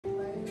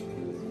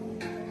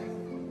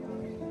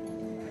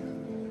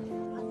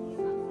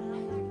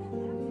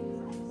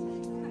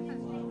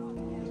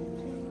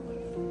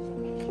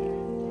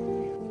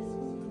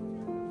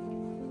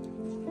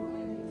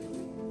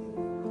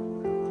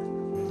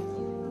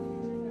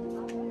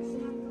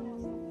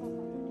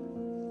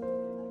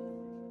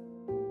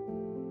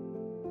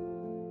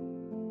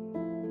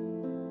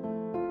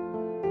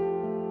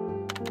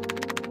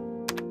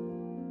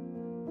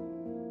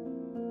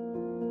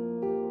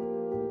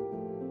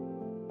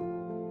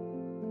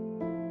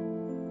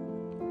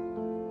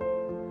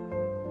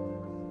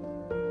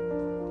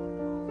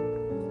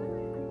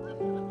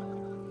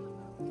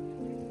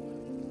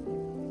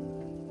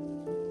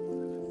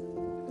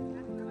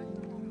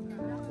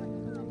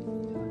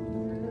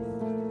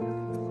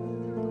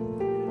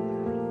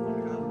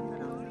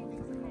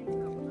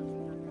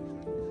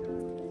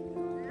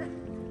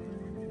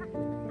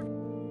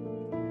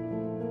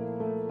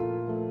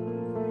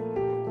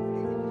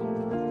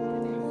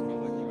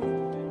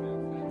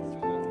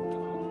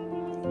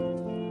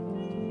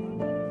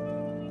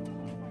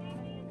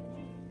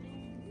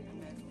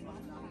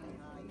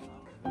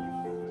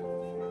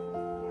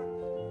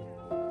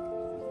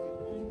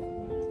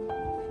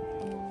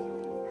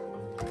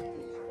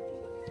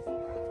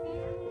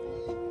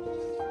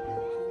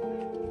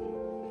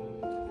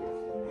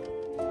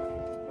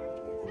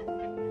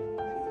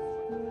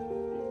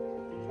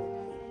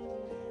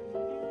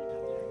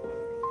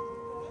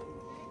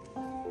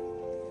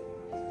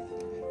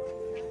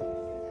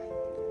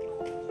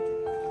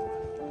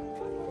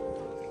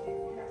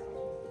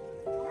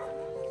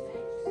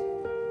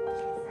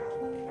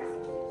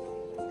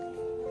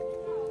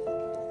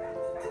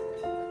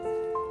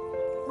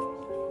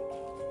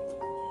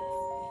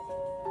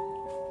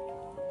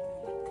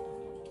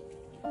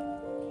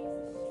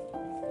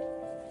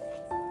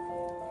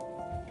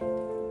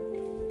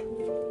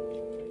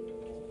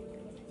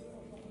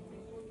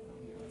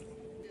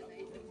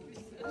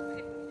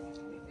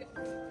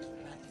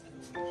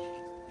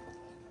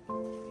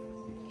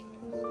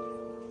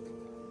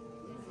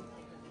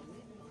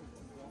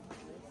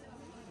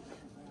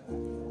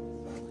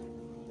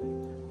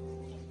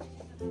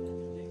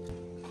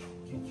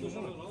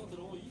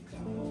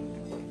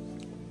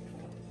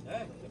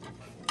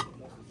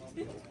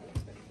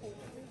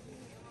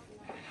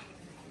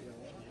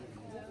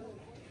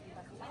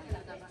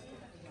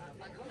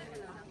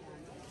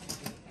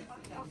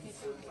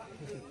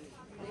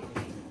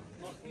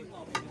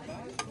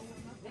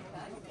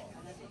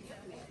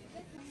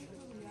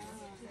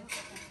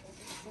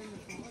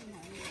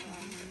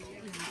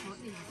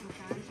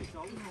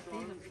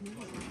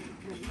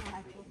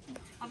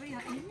ja,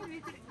 1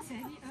 meter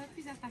zijn die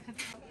uitjes dat dat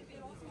gaat.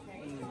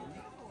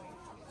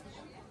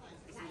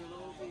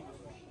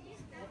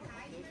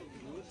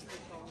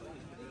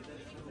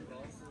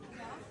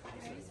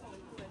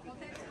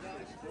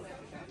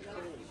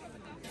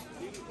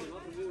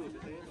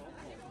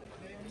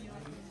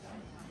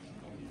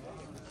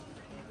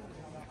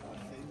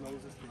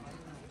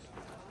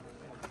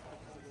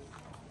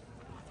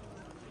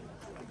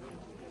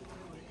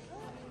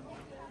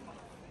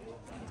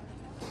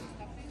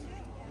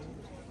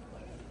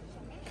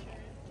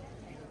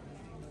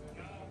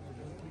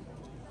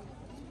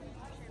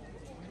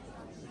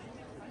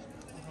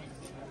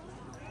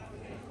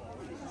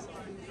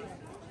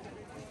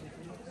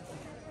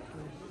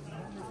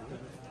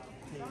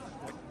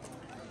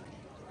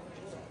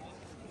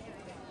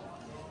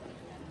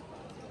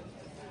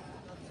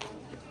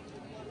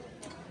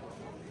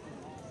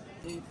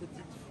 Des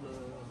petites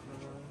fleurs,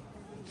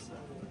 comme ça.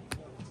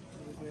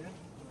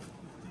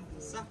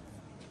 Ça,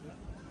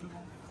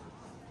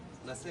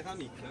 la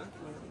céramique, hein.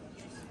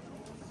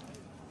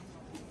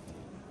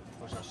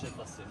 Moi j'achète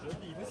parce que c'est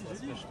joli, Ouais, c'est parce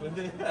joli. que je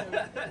connais.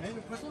 Mais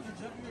le poisson, j'ai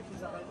déjà vu avec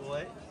les arêtes.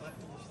 Ouais.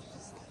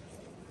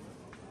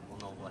 On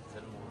en voit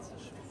tellement de ces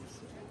choses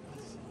ici.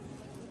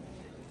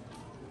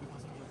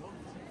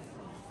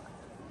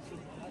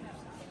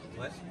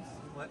 Ouais,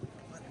 ouais.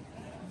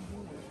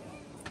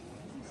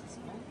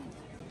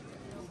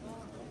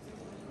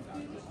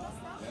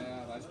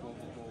 Ja, weiß wo.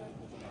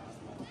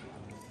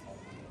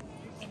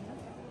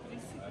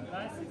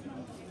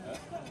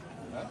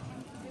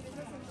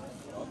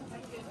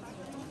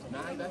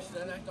 Nein, weißt du,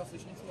 nein, das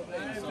ist nicht das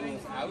Problem, sondern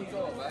das Auto,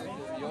 weil,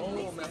 ja,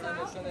 wir haben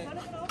ja schon eine...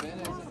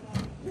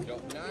 Ja,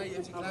 nein,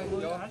 jetzt gleich,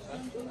 ja.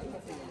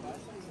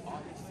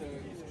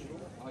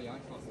 Ja,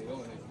 ich mache ja.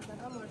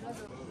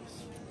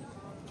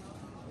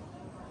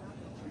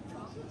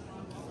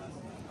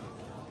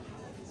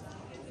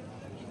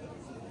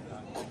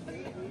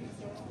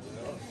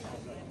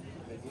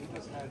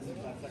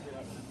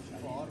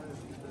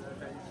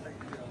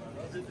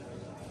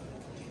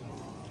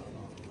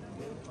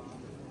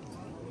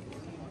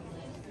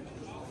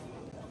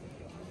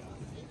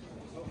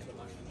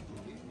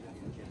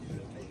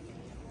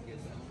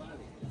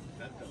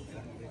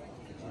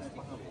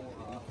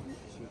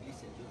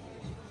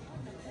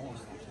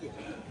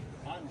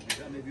 J'ai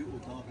jamais vu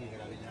autant rire,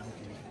 elle avait une âme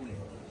qui me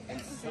coulait. Elle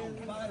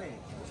s'emballait.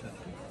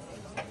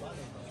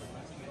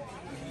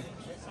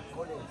 Ça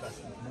collait au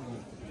plastique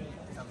mouillé.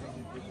 Ça faisait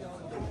du brillant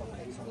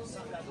avec son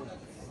sac à dos.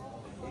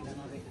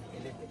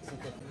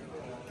 C'était...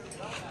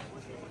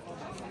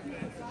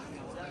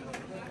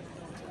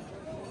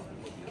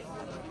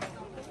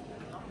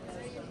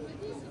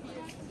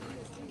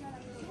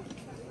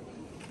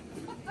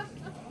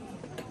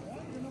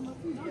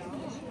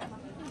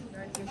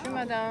 Bonjour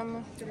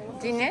madame.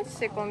 Dinette,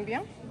 c'est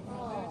combien?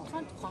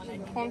 30 francs la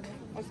nuit. 30,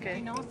 ok.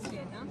 Une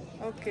ancienne, hein.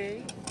 Ok.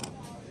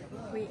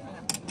 Oui.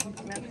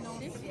 Merci. Une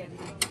ancienne.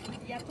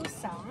 Il y a tout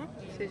ça, hein.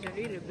 C'est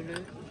joli le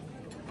bleu.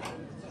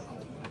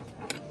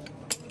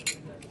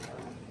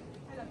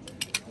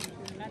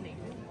 L'année.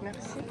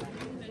 Merci.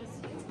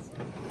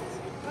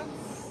 Comme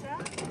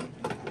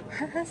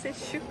ça. C'est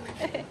chou.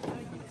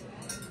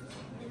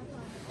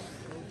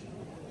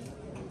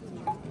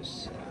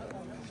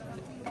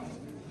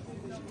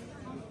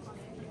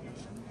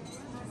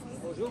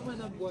 Bonjour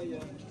Madame Boyer.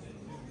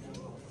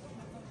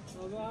 Ça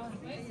va?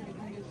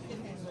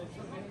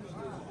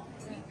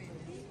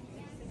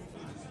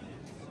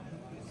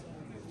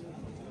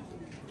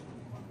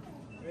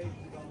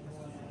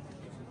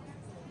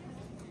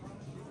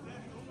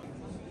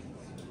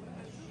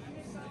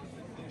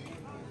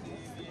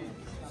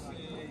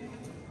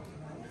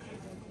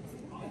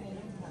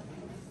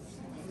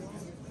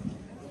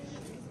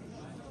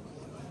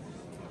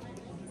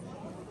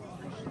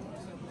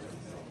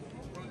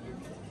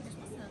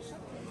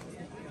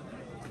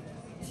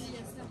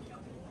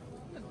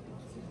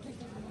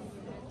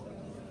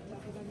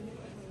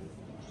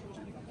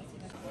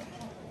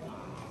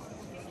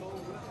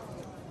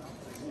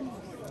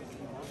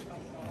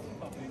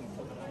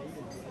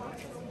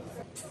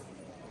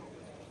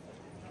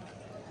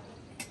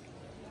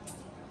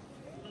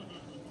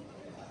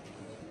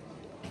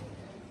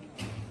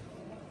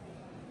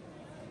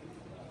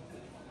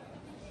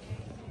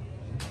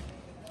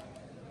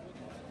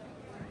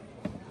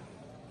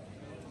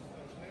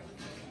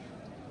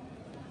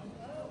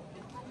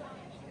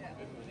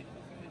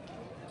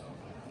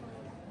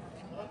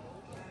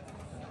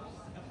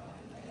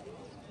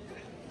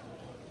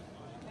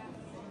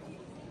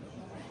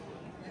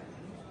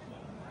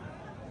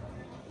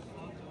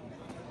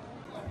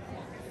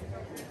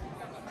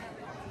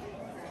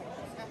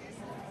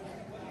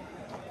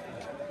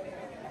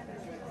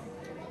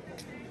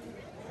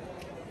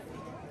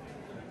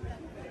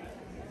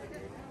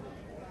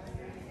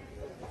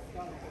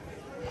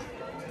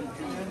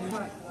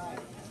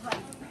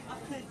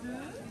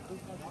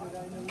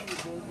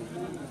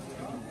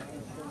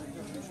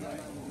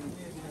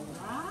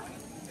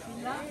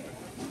 Là,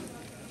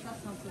 ça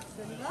c'est un peu de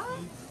celle-là.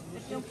 Et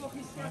puis encore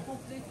ici à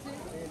compléter.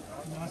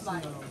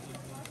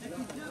 Et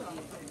puis deux,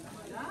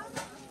 là.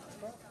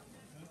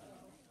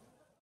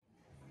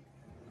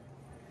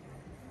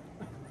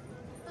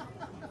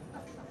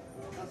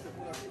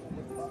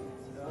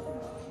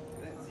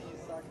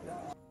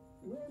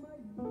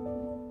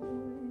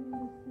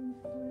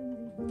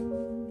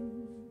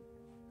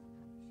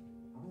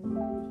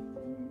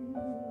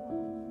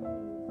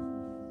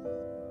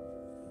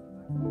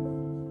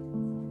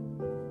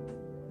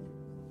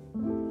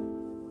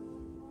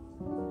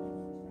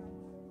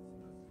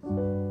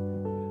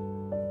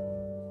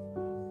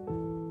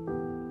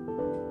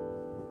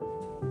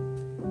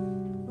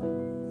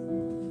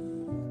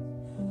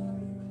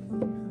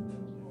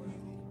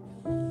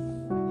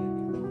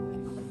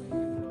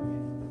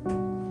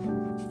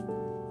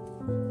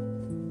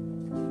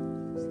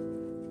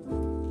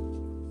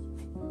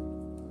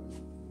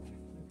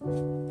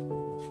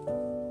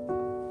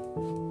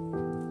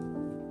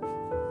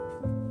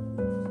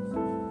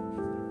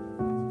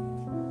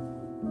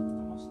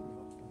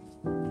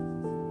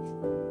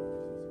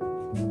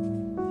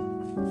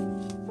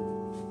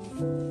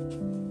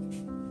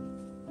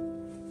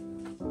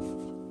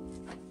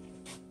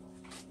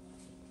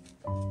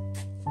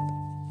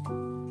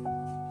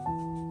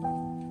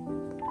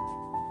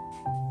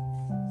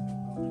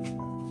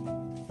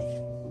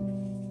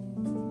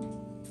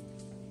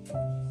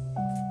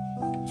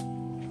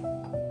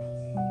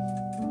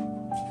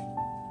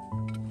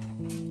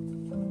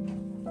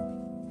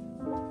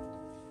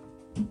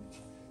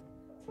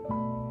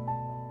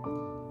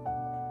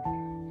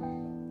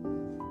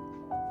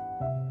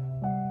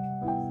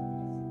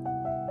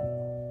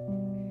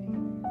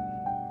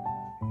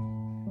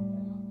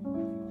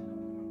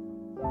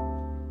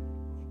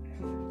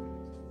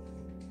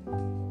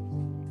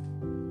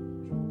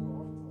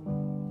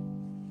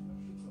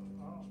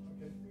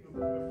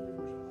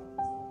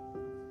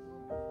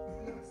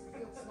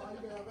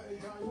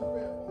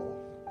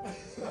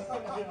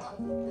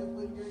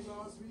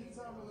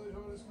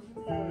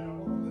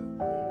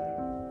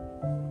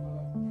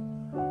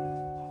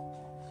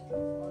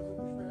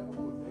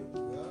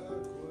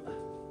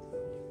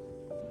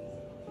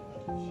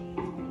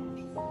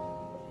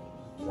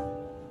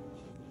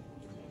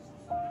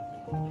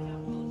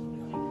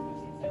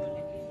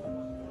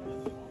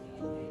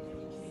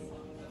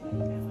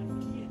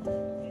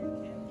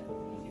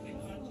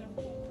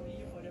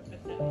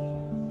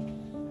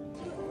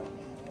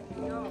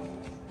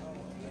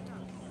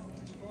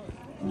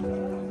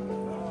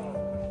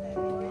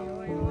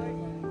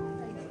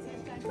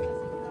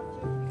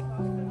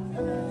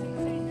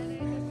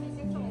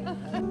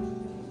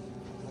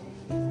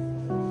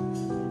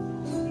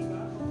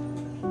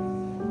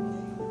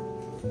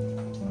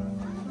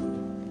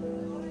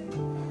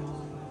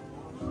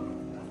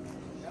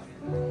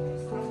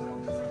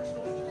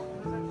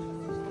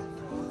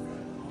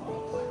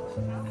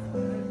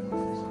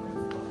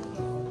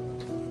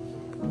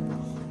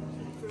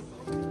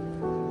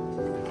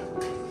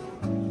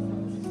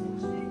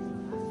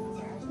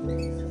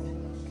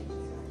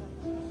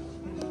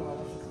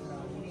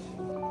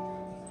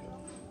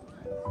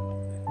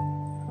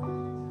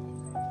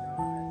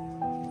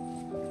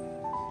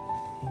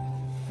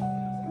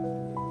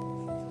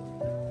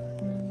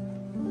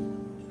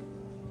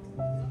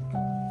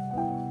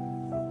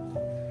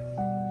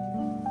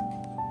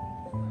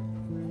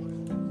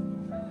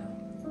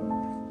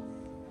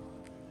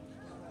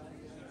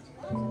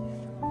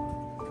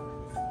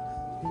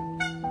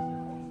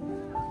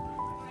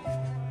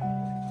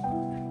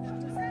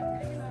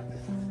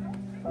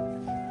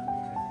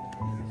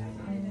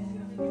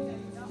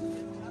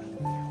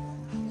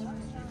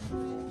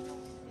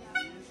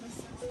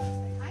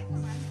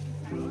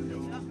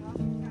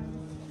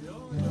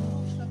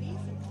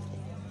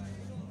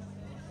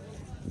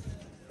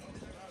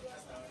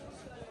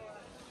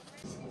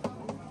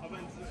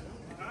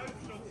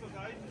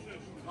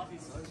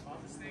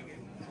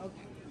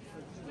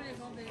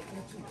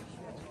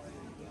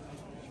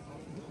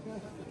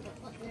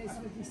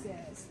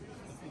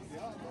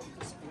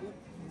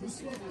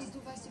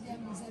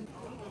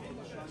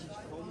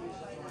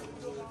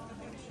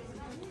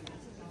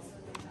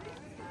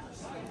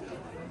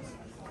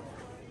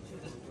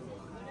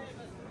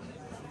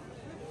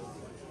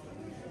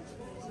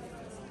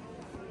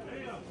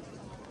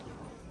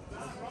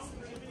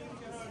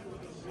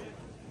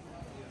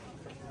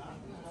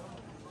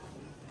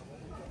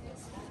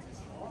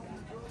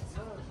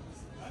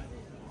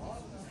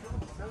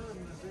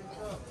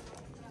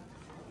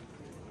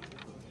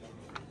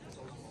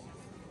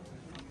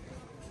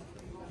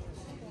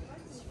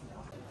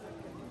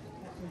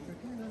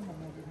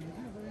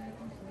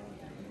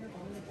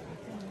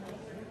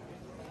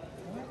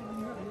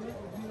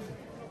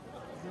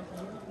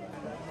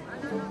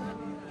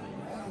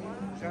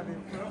 J'avais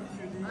peur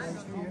que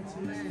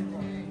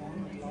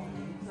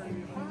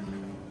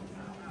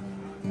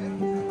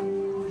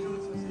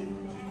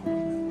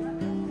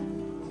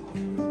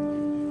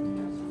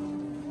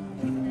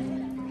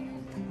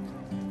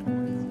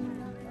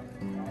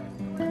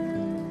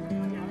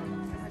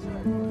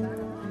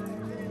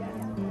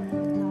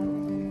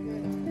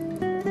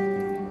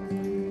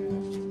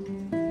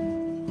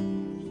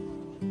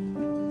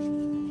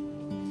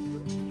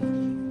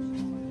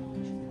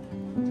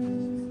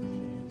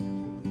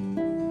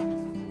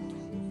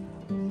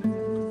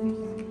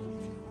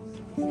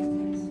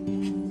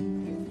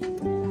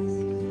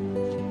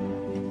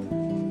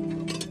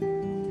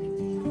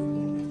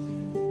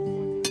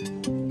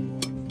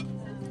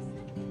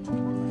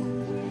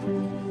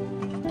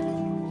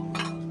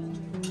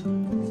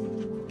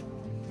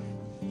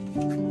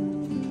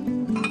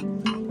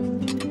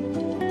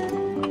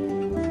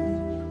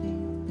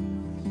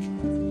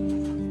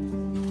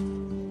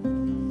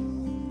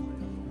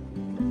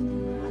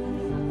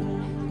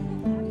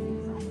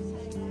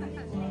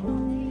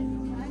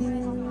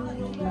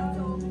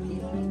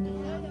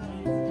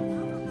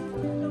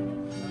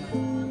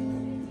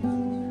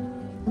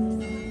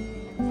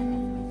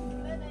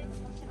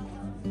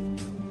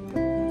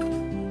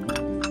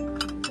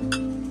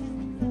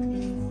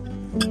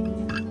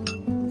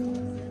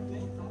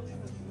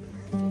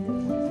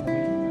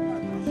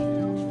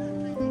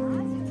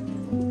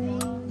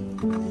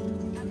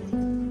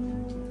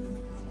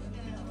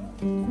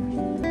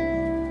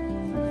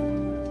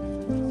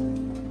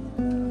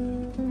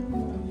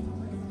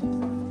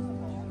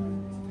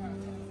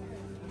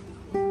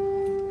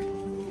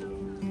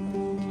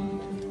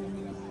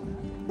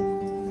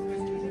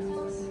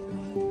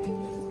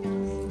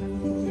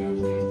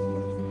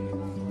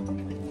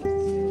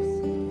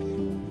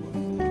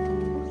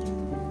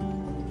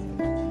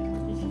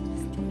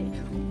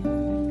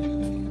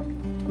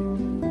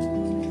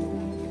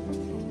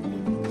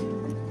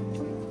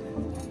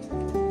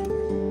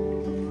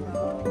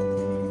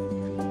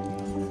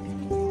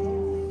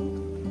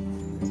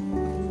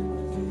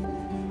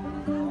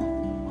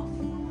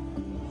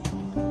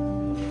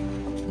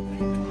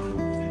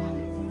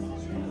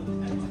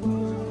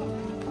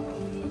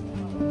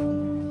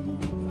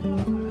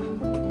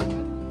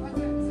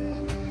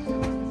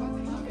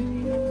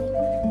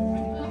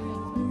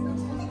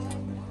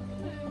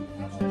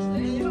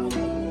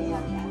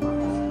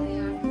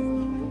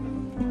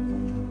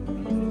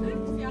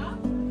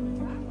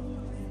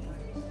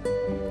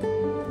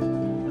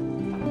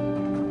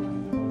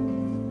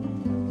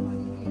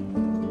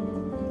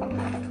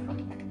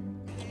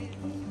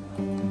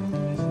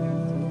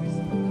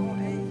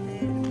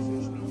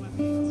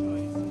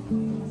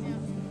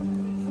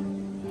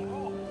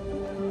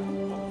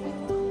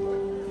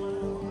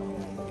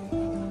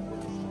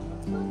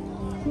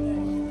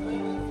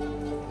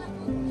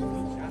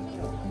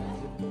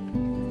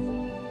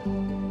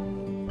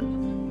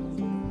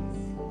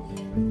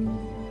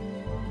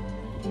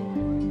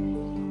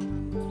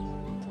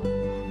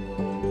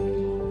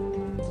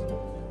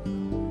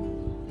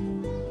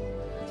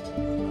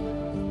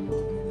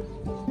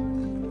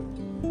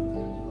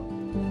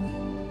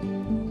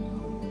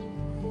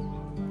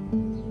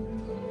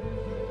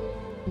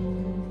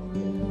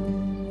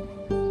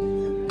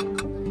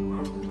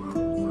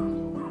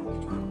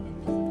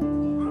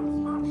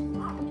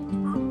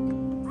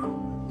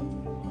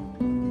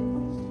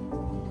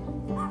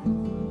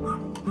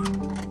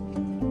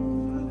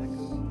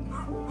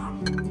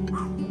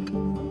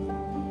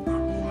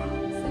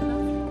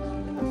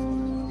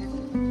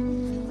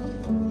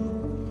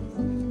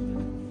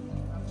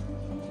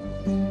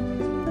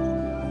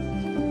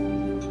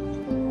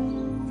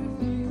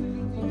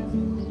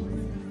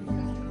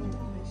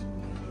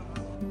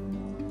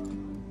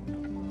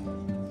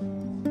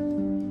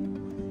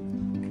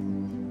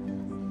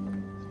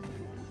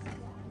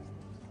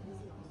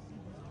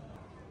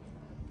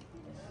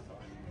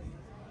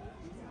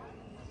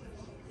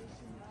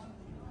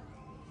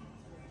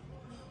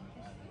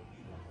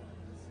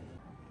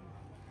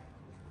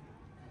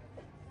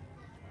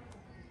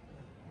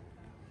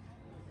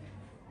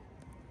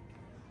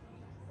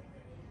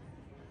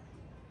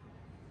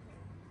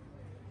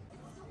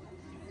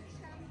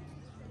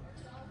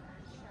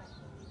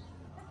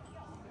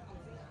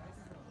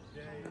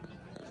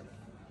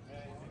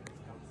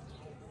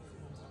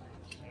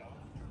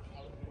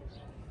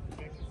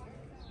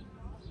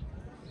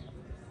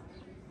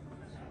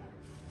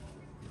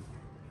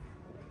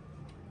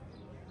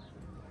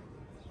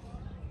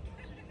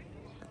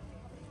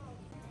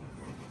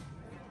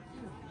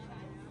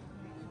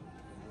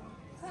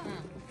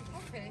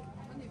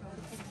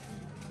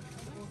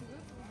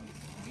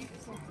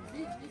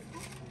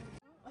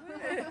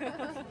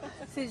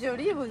C'est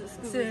joli ce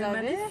que C'est vous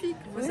avez. magnifique.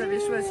 Vous Oui, avez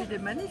oui, choisi oui. des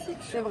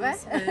magnifiques choses. C'est vrai?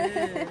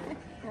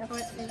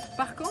 Ouais.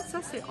 Par contre, ça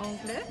c'est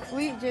anglais.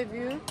 Oui, j'ai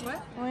vu. Ouais.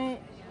 Oui.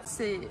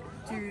 C'est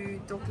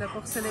donc la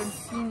porcelaine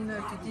fine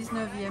du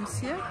 19e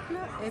siècle.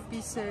 Et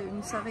puis c'est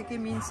une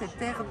sarreguemine, c'est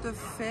terre de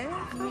fer.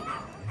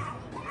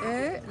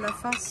 Et la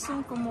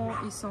façon comment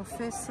ils ont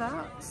fait ça,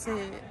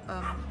 c'est...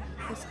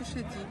 qu'est-ce que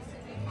j'ai dit?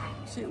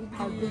 J'ai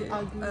oublié.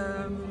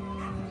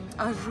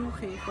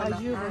 Ajouré. Voilà.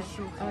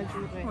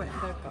 Ajouré. Ouais.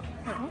 D'accord.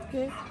 Ouais.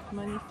 Ok,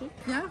 magnifique.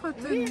 Bien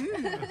retenu.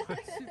 Super.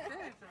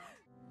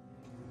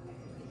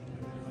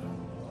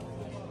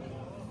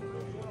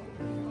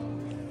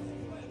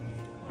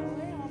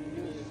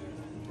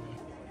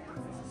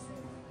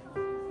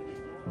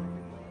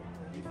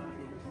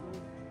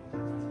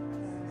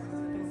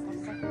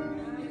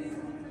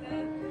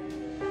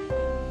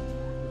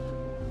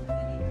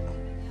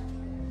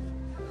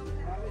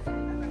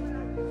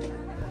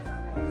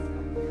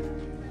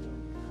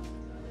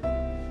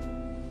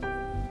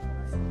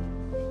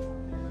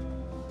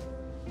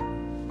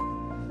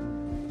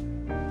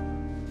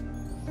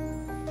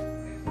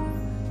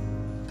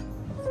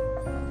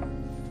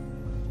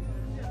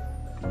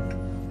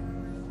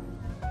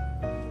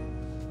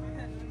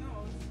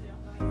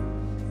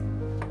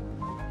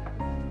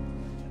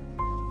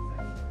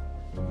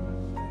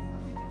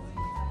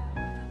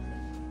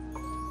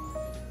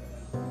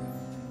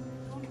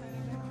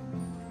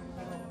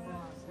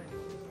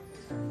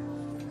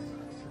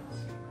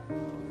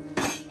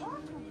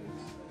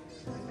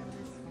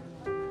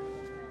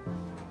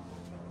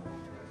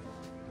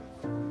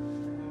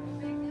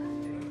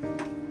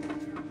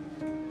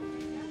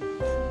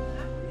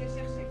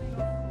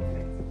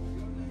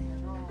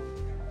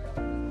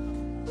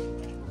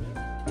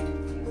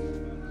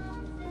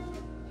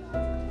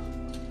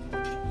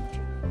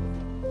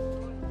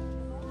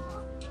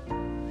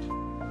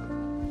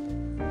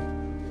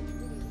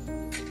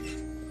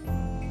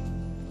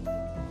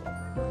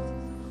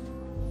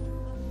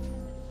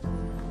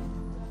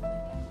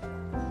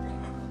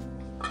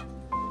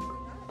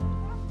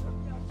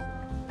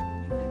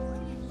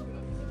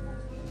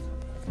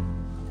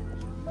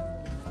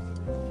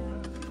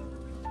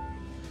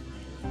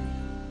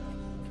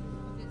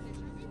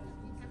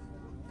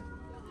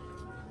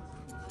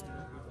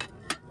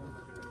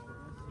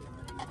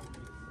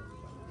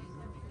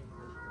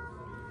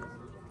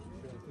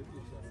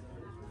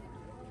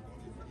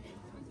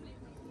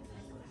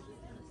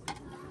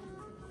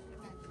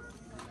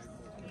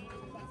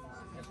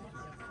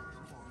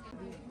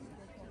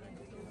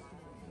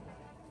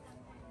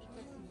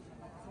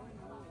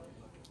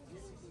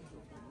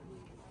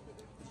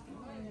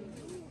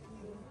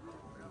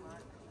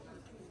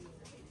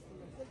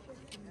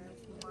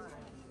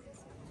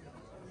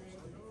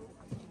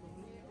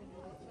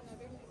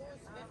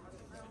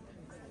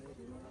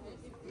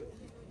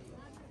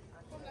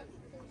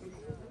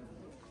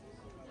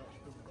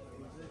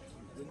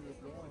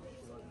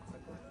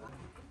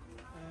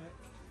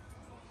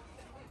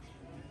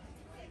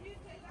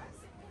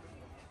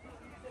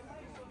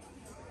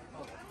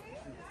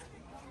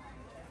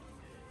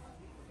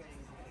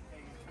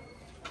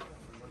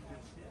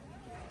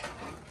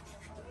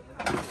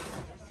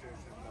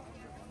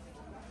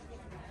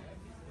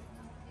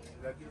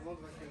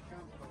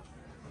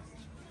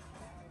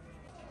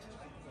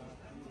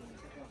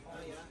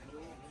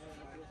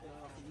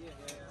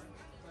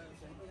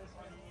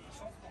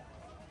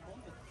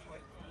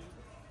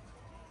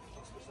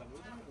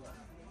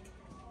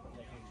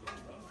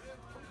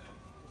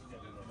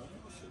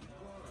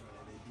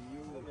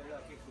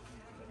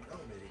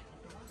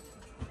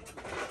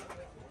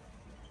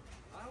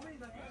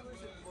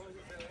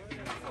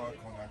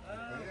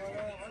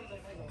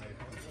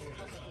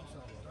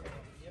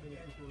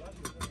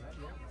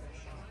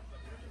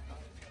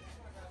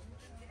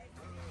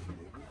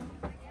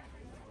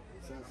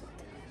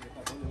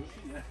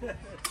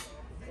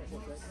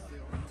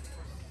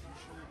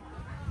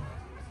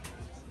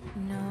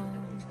 Know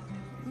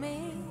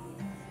me.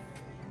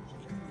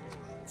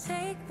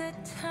 Take the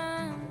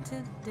time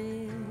to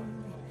dig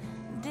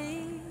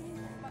deep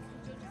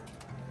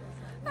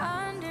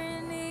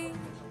underneath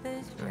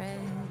this red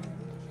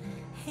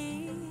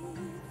heat.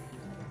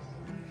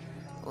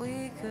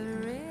 We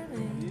could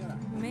really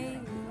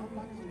meet.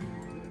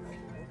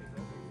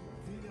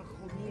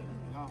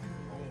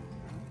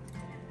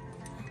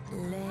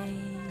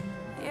 Layers.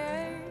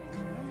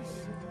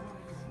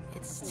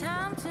 It's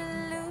time to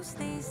lose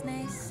these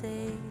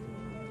naysayers.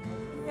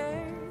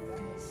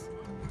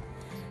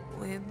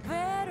 We're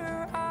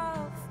better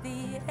off,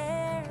 the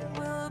air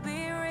will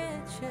be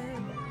richer,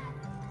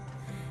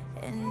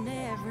 and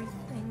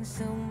everything's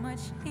so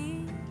much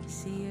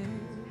easier.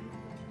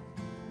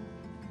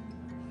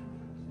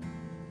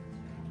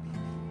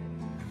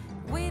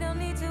 We don't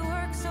need to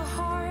work so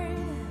hard,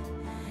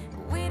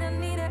 we don't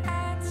need to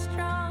act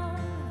strong.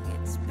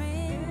 It's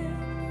been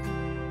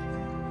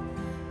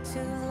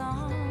too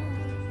long.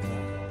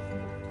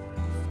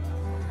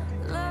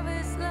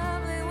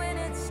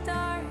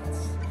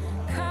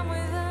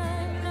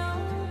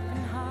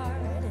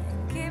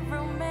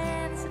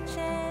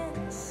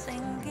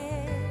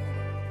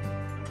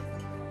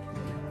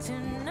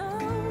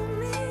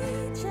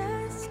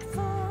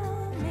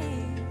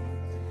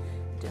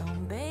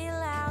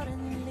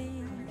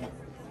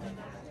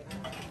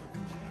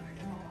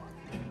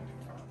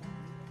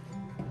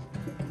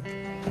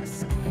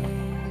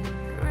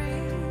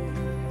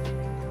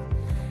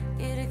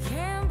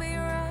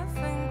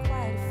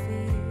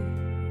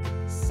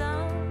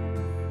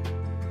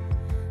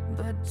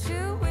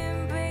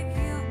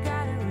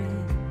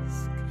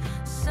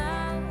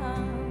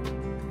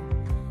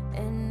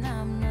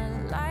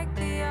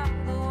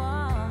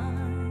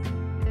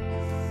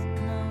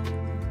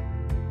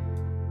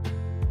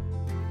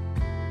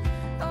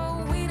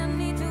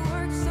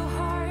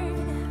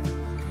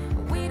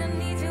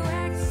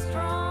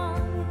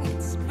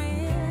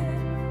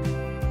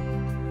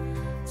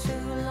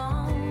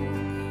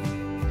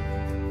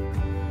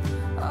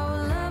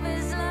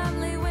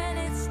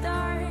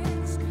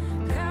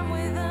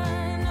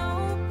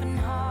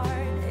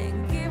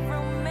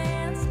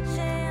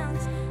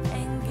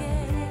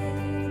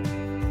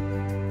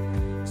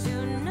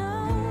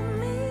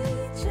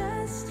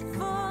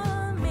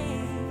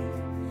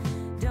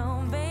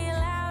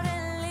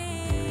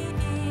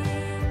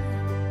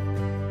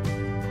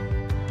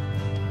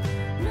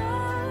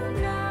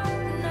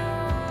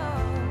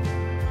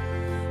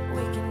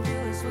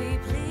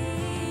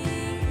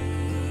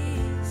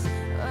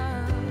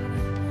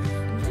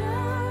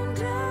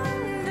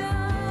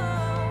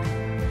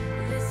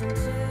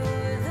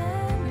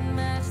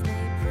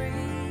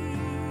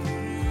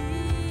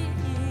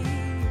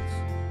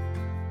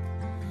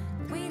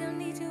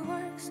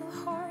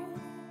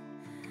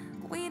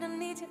 We don't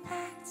need to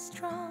act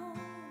strong.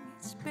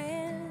 It's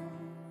been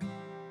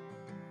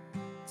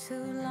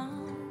too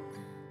long.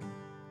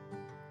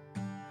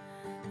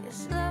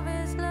 Yes, love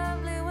is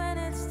lovely